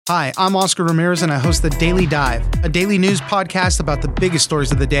Hi, I'm Oscar Ramirez and I host The Daily Dive, a daily news podcast about the biggest stories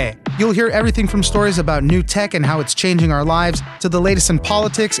of the day. You'll hear everything from stories about new tech and how it's changing our lives to the latest in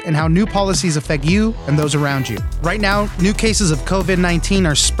politics and how new policies affect you and those around you. Right now, new cases of COVID-19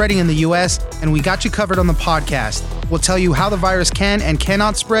 are spreading in the US, and we got you covered on the podcast. We'll tell you how the virus can and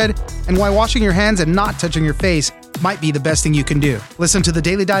cannot spread and why washing your hands and not touching your face might be the best thing you can do. Listen to the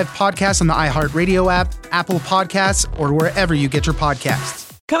Daily Dive podcast on the iHeartRadio app, Apple Podcasts, or wherever you get your podcasts.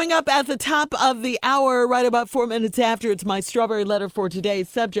 Coming up at the top of the hour, right about 4 minutes after, it's my strawberry letter for today's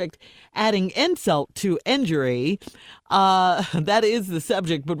subject, adding insult to injury. That is the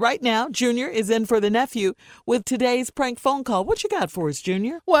subject. But right now, Junior is in for the nephew with today's prank phone call. What you got for us,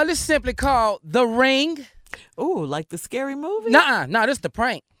 Junior? Well, this is simply called The Ring. Ooh, like the scary movie? No, this is the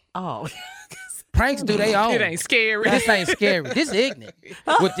prank. Oh. Pranks do they own. It ain't scary. This ain't scary. This is ignorant.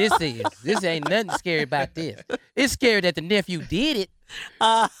 What this is. This ain't nothing scary about this. It's scary that the nephew did it.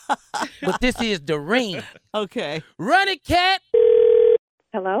 But this is The Ring. Okay. Run it, cat.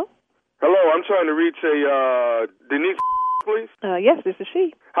 Hello? Hello, I'm trying to reach a Denise, please. Yes, this is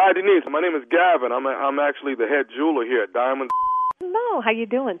she. Hi, Denise. My name is Gavin. I'm actually the head jeweler here at Diamond. Hello, how you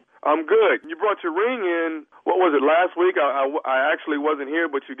doing? I'm good. You brought your ring in. What was it, last week? I actually wasn't here,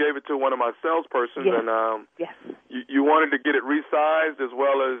 but you gave it to one of my salespersons, Yes. and Yes. you wanted to get it resized as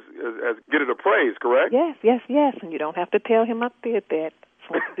well as get it appraised, correct? Yes. And you don't have to tell him I did that.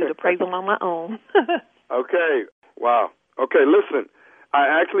 So I can do the appraisal on my own. Okay. Wow. Okay, listen. I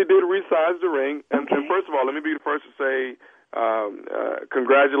actually did resize the ring, and Okay. first of all, let me be the first to say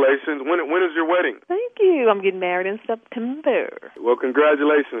congratulations. When is your wedding? Thank you. I'm getting married in September. Well,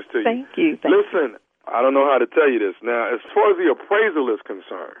 congratulations to you. Thank you. Listen, I don't know how to tell you this. Now, as far as the appraisal is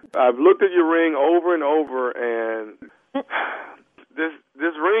concerned, I've looked at your ring over and over, and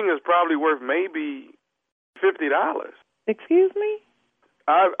this ring is probably worth maybe $50. Excuse me?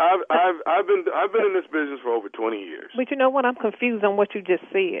 I've been in this business for over 20 years. But you know what? I'm confused on what you just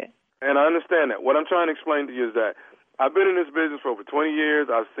said. And I understand that. What I'm trying to explain to you is that I've been in this business for over 20 years.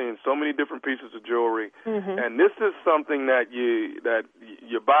 I've seen so many different pieces of jewelry, and this is something that you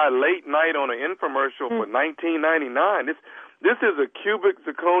buy late night on an infomercial for $19.99. This is a cubic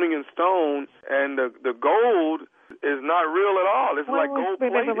zirconian stone, and the gold is not real at all. It's like gold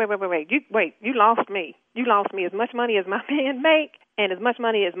plated. Wait. You lost me. You lost me. As much money as my man make, and as much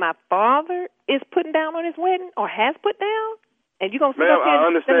money as my father is putting down on his wedding or has put down. And you gonna sit Ma'am, up here I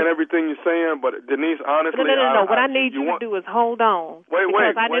understand everything you're saying, but Denise, honestly, No. What I need you to do is hold on. Wait.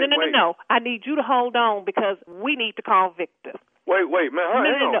 No. I need you to hold on because we need to call Victor. Wait, man.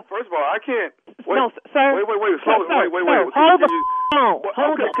 Hang on. First of all, I can't. Wait, no, sir. Wait. Wait. Sir, hold on.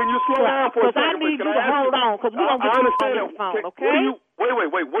 Hold okay, on. can you slow down for a second? Because I need you to hold on because we're gonna get you on the phone, okay?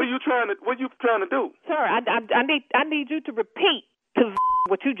 Wait. What are you trying to do? Sir, I need you to repeat to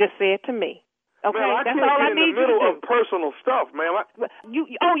what you just said to me. Okay, man, I that's can't all get I in need the middle you to do. of personal stuff, man. You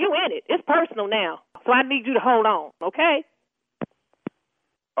in it. It's personal now. So I need you to hold on, okay?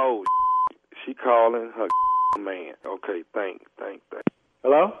 Oh, she calling her man. Okay, thank.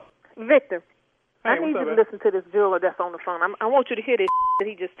 Hello? Victor, Hey, I need what's you up, to listen to this jeweler that's on the phone. I want you to hear this that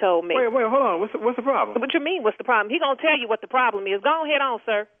he just told me. Wait, hold on. What's the problem? What you mean, what's the problem? He gonna tell you what the problem is. Go ahead on,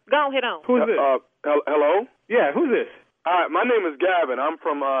 sir. Go ahead on. Who's this? Hello? Yeah, who's this? My name is Gavin. I'm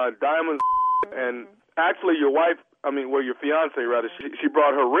from Diamonds, and actually your fiance rather, she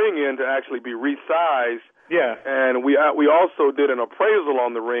brought her ring in to actually be resized. Yeah. And we also did an appraisal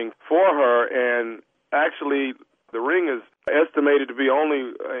on the ring for her, and actually the ring is estimated to be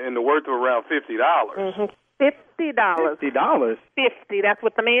only in the worth of around $50. $50. $50? $50. That's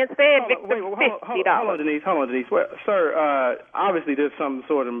what the man said, Victor. $50. Hold on, Denise. Well, sir, obviously there's some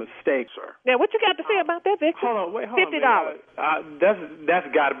sort of mistake, sir. Now, what you got to say about that, Victor? Hold on. $50. That's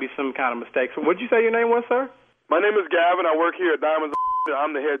got to be some kind of mistake. So, what'd you say your name was, sir? My name is Gavin. I work here at Diamonds.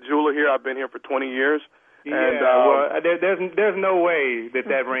 I'm the head jeweler here. I've been here for 20 years. Yeah, there's no way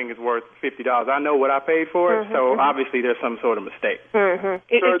that ring is worth $50. I know what I paid for it, so obviously there's some sort of mistake. Sir,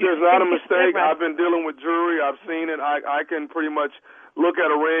 there's not a mistake. I've been dealing with jewelry. I've seen it. I can pretty much look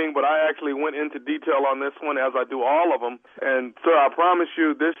at a ring, but I actually went into detail on this one as I do all of them. And, sir, I promise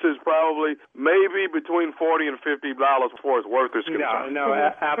you this is probably maybe between $40 and $50 before its worth is concerned. No,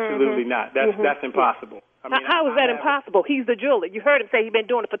 absolutely not. That's impossible. I mean, how is that impossible? He's the jeweler. You heard him say he's been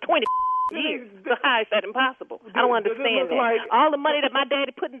doing it for 20 years. So how is that impossible? I don't understand that. All the money that my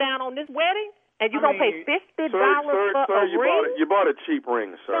daddy putting down on this wedding, and you're going to pay $50 for a ring? You bought a cheap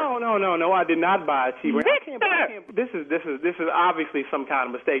ring, sir. No, I did not buy a cheap ring. Victor! This is obviously some kind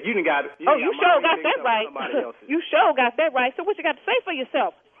of mistake. You sure got that right. You sure got that right. So what you got to say for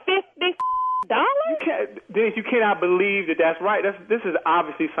yourself? $50. Denise, you cannot believe that that's right. This is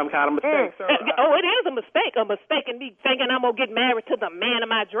obviously some kind of mistake. Sir. It is a mistake. A mistake in me thinking I'm going to get married to the man of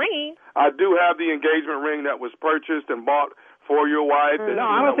my dream. I do have the engagement ring that was purchased and bought for your wife. No,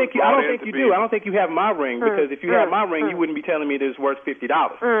 I don't think you do. I don't think you have my ring, because if you had my ring, you wouldn't be telling me that it's worth $50.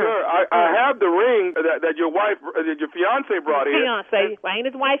 Sir, I have the ring that your wife, your fiance brought in. Fiance, I ain't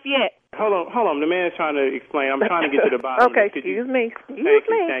his wife yet. Hold on. The man is trying to explain. I'm trying to get to the bottom. Okay, excuse me.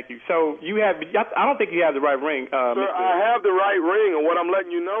 Thank you. So I don't think you have the right ring, Sir, I have the right ring, and what I'm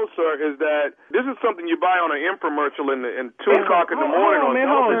letting you know, sir, is that this is something you buy on an infomercial in 2 o'clock in the morning on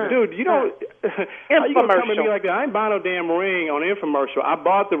television. Dude, you don't. How you gonna come at me like that? I ain't buying no damn ring on an infomercial. I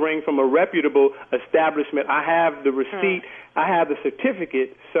bought the ring from a reputable establishment. I have the receipt. I have the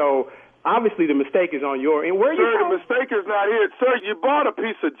certificate. So obviously the mistake is on your end. Where Sir, the mistake is not here. Sir, you bought a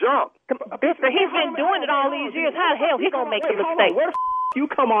piece of junk. Mister, he's been doing it all these years. How the hell he gonna make a mistake? Where the you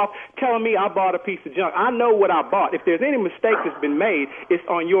come off telling me I bought a piece of junk? I know what I bought. If there's any mistake that's been made, it's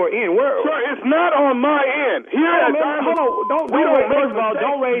on your end. Sir, it's not on my end. Hold on.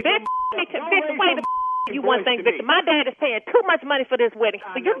 Don't raise. Victor, wait a you one thing, Victor. My dad is paying too much money for this wedding,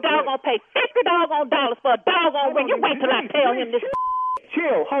 so you doggone pay $50 for a doggone ring. You wait till I tell him this.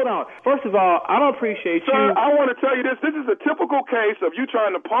 Chill, hold on. First of all, I don't appreciate you. Sir, I want to tell you this. This is a typical case of you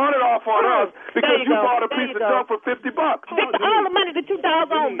trying to pawn it off on us because you bought a piece of junk for $50. Victor, all the money that you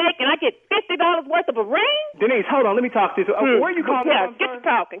doggone make, and I get $50 worth of a ring? Denise, hold on. Let me talk to you. Where you calling from? Get to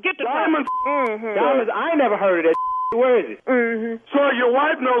talking. Diamonds. Diamonds, I ain't never heard of that. Where is it? Sir, your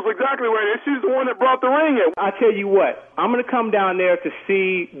wife knows exactly where it is. She's the one that brought the ring in. I tell you what, I'm going to come down there to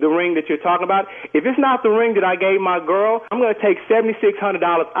see the ring that you're talking about. If it's not the ring that I gave my girl, I'm going to take $7,600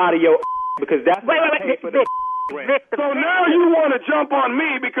 out of your because that's what I paid for the ring. So now you want to jump on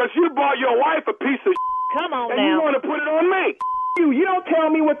me because you bought your wife a piece of Come on and now. you want to put it on me. You don't tell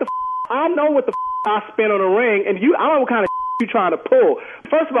me what the I know what the I spent on a ring, and I don't know what kind of you trying to pull.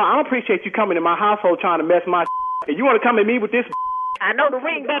 First of all, I don't appreciate you coming to my household trying to mess my and you want to come at me with this? I know the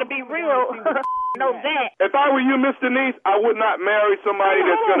ring better be real. Know that. If I were you, Miss Denise, I would not marry somebody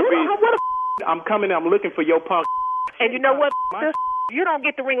that's going to be... I'm coming, I'm looking for your punk. And you know what? You don't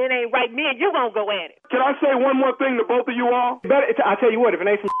get the ring, it ain't right. Me and you gonna go at it. Can I say one more thing to both of you all? I tell you what, if it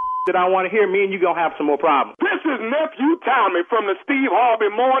ain't some that I want to hear, me and you gonna have some more problems. This is Nephew Tommy from the Steve Harvey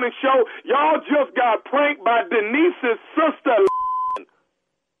Morning Show. Y'all just got pranked by Denise's sister.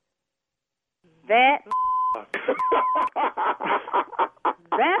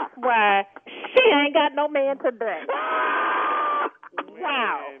 That's why she ain't got no man today.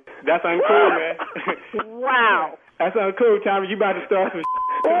 Wow. That's uncool, man. Wow. That's uncool, Tommy. You about to start some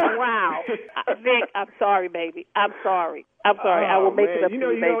Wow. Vic, I'm sorry, baby. I'm sorry. I will make it up to you,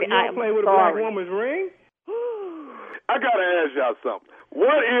 baby. You don't play with a black woman's ring? I got to ask y'all something.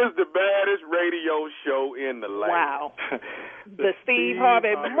 What is the baddest radio show in the land? Wow. The Steve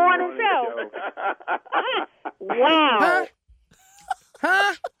Harvey Morning Show. Wow.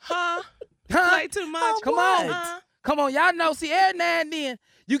 Huh? Play too much. Come on. Y'all know, see, every now and then,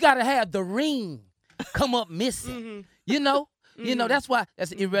 you got to have the ring come up missing. You know, that's why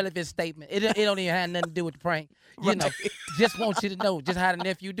that's an irrelevant statement. It don't even have nothing to do with the prank. You know, just want you to know just how the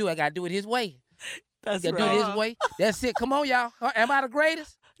nephew do. I got to do it his way. That's right. Do it his way. That's it. Come on, y'all. Am I the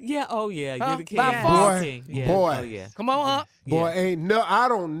greatest? Yeah. Oh, yeah. You're the king. By far. Boy. Boy. Oh, yeah. Come on, huh? Boy, I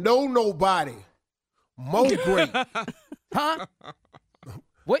don't know nobody more great. Huh?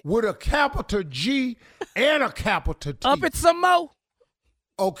 What? With a capital G and a capital T. Up at some more.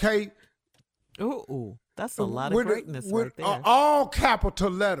 Okay. Ooh. That's a lot of greatness right there. All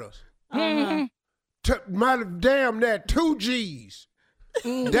capital letters. Mm-hmm. That 2 G's.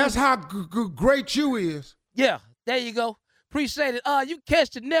 That's how great you is. Yeah, there you go. Appreciate it. You catch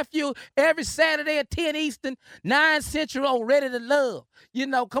the nephew every Saturday at 10 Eastern, 9 Central on Ready to Love. You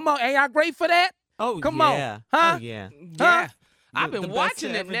know, come on. Ain't I great for that? Oh, come on. Huh? Oh, yeah. Huh? I've been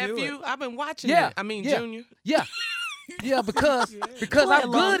watching it, nephew. I've been watching it. I mean, Junior. Yeah. Yeah, because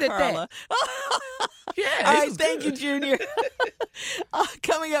I'm good at that. Yeah. All right, thank you, Junior.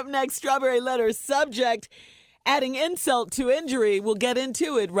 Coming up next, Strawberry Letter subject, adding insult to injury. We'll get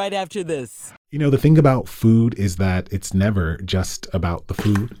into it right after this. You know, the thing about food is that it's never just about the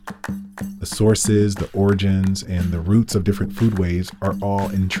food. The sources, the origins, and the roots of different foodways are all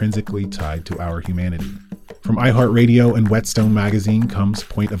intrinsically tied to our humanity. From From iHeartRadio and Whetstone Magazine comes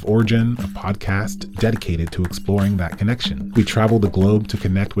Point of Origin, a podcast dedicated to exploring that connection. We travel the globe to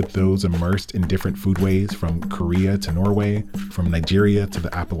connect with those immersed in different foodways, from Korea to Norway, from Nigeria to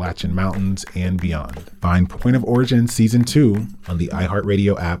the Appalachian Mountains and beyond. Find Point of Origin Season 2 on the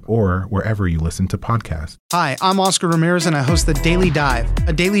iHeartRadio app or wherever you listen to podcasts. Hi, I'm Oscar Ramirez and I host The Daily Dive,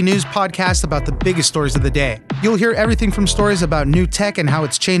 a daily news podcast about the biggest stories of the day. You'll hear everything from stories about new tech and how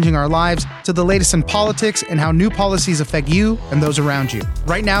it's changing our lives to the latest in politics and how new policies affect you and those around you.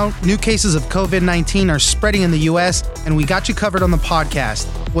 Right now, new cases of COVID-19 are spreading in the U.S., and we got you covered on the podcast.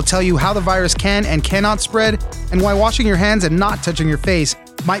 We'll tell you how the virus can and cannot spread, and why washing your hands and not touching your face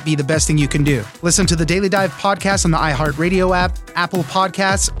might be the best thing you can do. Listen to the Daily Dive podcast on the iHeartRadio app, Apple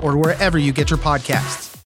Podcasts, or wherever you get your podcasts.